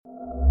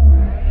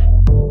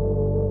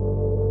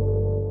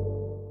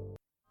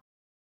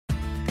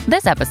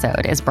This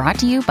episode is brought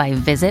to you by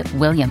Visit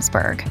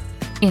Williamsburg.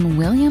 In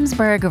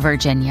Williamsburg,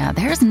 Virginia,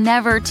 there's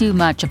never too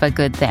much of a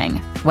good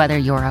thing. Whether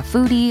you're a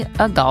foodie,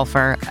 a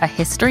golfer, a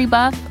history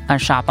buff, a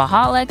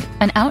shopaholic,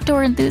 an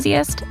outdoor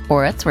enthusiast,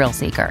 or a thrill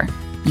seeker,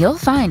 you'll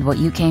find what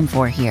you came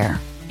for here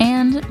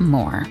and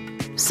more.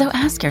 So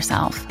ask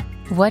yourself,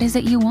 what is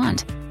it you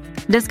want?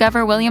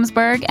 Discover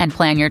Williamsburg and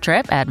plan your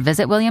trip at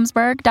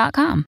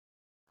visitwilliamsburg.com.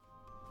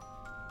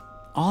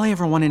 All I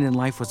ever wanted in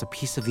life was a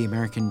piece of the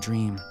American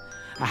dream.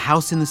 A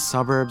house in the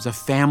suburbs, a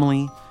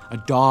family, a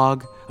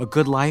dog, a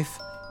good life.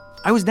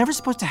 I was never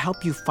supposed to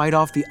help you fight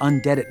off the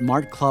undead at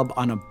Mart Club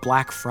on a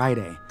Black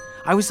Friday.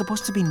 I was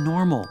supposed to be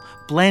normal,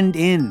 blend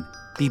in,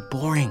 be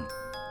boring.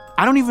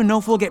 I don't even know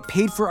if we'll get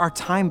paid for our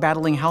time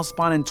battling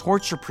housepawn and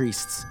torture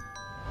priests.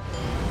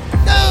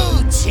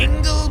 Oh,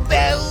 jingle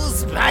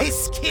bells, my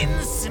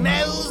skin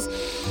smells,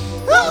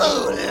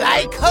 oh,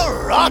 like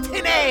a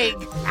rotten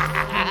egg.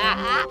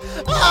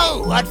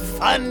 Oh, what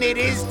fun it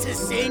is to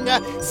sing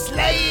a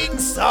sleighing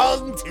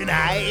song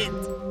tonight.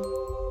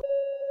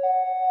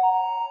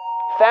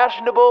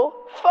 Fashionable,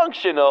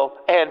 functional,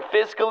 and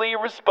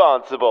fiscally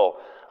responsible.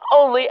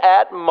 Only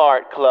at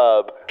Mart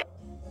Club.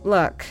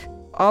 Look,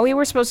 all we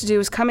were supposed to do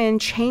was come in,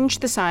 change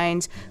the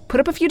signs, put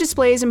up a few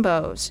displays and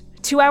bows.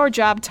 2-hour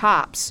job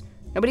tops.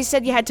 Nobody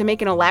said you had to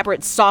make an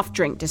elaborate soft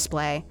drink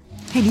display.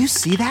 Hey, do you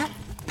see that?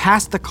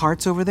 Past the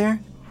carts over there?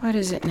 What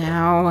is it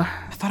now?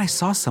 I thought I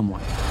saw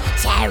someone.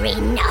 Tarry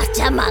not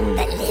among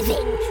the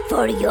living,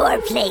 for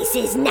your place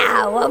is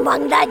now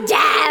among the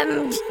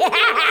damned.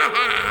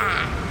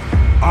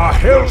 A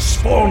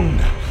hellspawn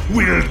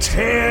will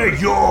tear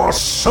your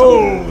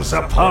souls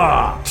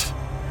apart.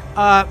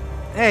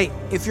 Hey,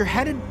 if you're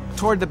headed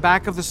toward the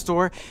back of the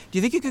store, do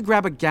you think you could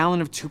grab a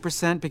gallon of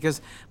 2%? Because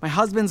my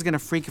husband's gonna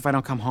freak if I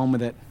don't come home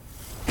with it.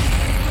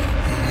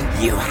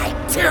 You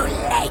are too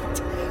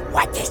late.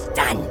 What is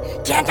done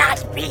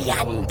cannot be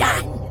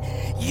undone.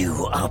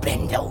 You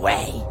opened the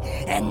way,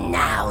 and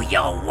now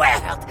your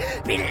world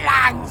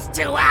belongs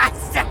to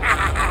us.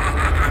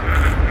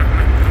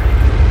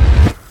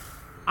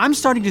 I'm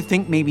starting to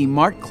think maybe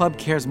Mart Club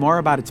cares more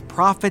about its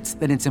profits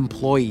than its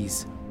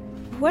employees.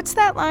 What's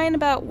that line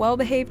about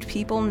well-behaved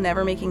people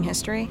never making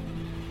history?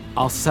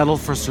 I'll settle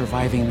for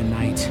surviving the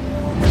night.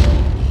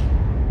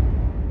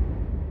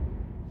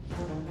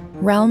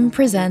 Realm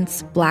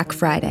presents Black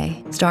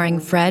Friday, starring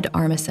Fred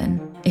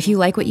Armisen. If you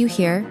like what you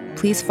hear,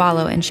 please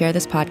follow and share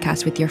this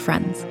podcast with your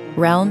friends.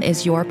 Realm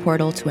is your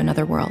portal to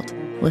another world.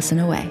 Listen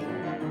away.